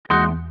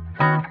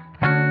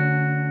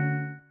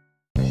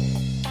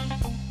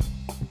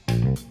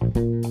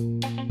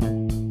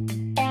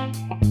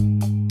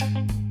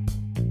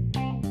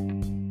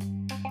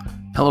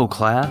Hello,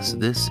 class.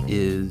 This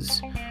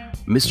is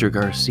Mr.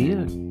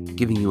 Garcia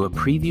giving you a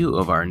preview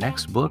of our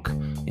next book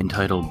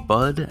entitled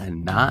Bud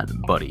and Not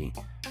Buddy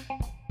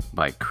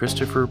by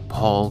Christopher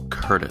Paul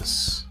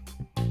Curtis.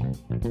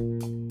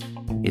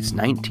 It's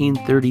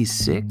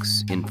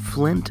 1936 in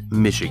Flint,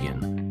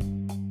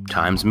 Michigan.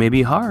 Times may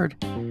be hard,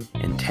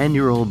 and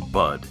 10-year-old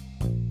Bud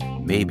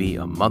may be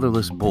a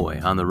motherless boy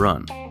on the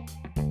run.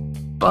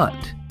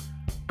 But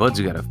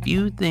Bud's got a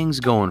few things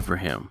going for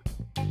him.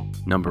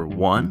 Number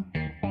one,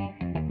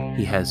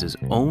 he has his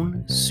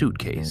own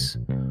suitcase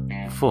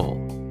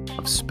full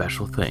of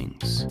special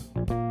things.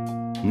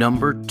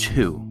 Number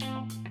two,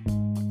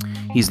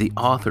 he's the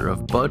author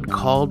of Bud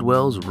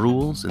Caldwell's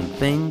Rules and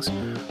Things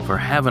for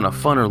Having a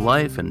Funner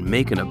Life and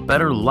Making a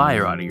Better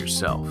Liar Out of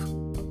Yourself.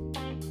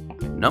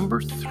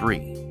 Number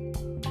three,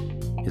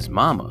 his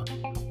mama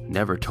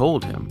never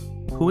told him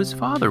who his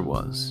father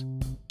was,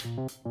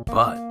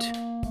 but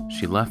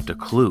she left a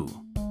clue.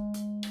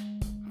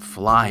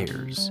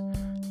 Flyers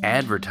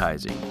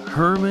advertising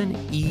Herman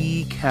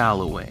E.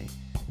 Calloway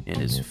and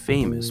his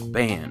famous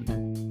band,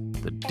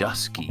 the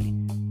Dusky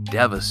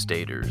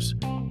Devastators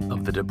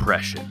of the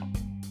Depression.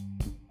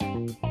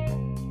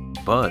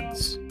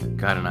 Bud's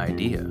got an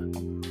idea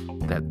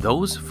that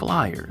those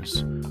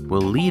flyers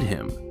will lead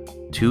him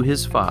to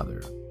his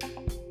father.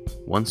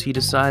 Once he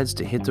decides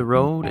to hit the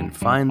road and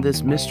find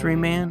this mystery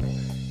man,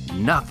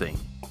 nothing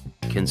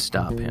can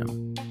stop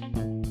him.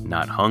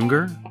 Not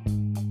hunger,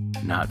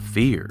 not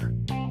fear,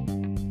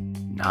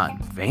 not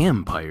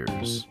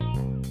vampires,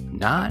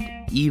 not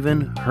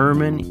even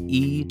Herman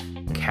E.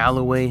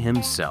 Calloway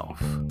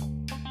himself.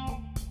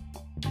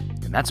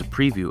 And that's a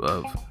preview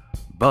of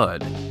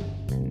Bud,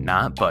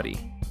 Not Buddy.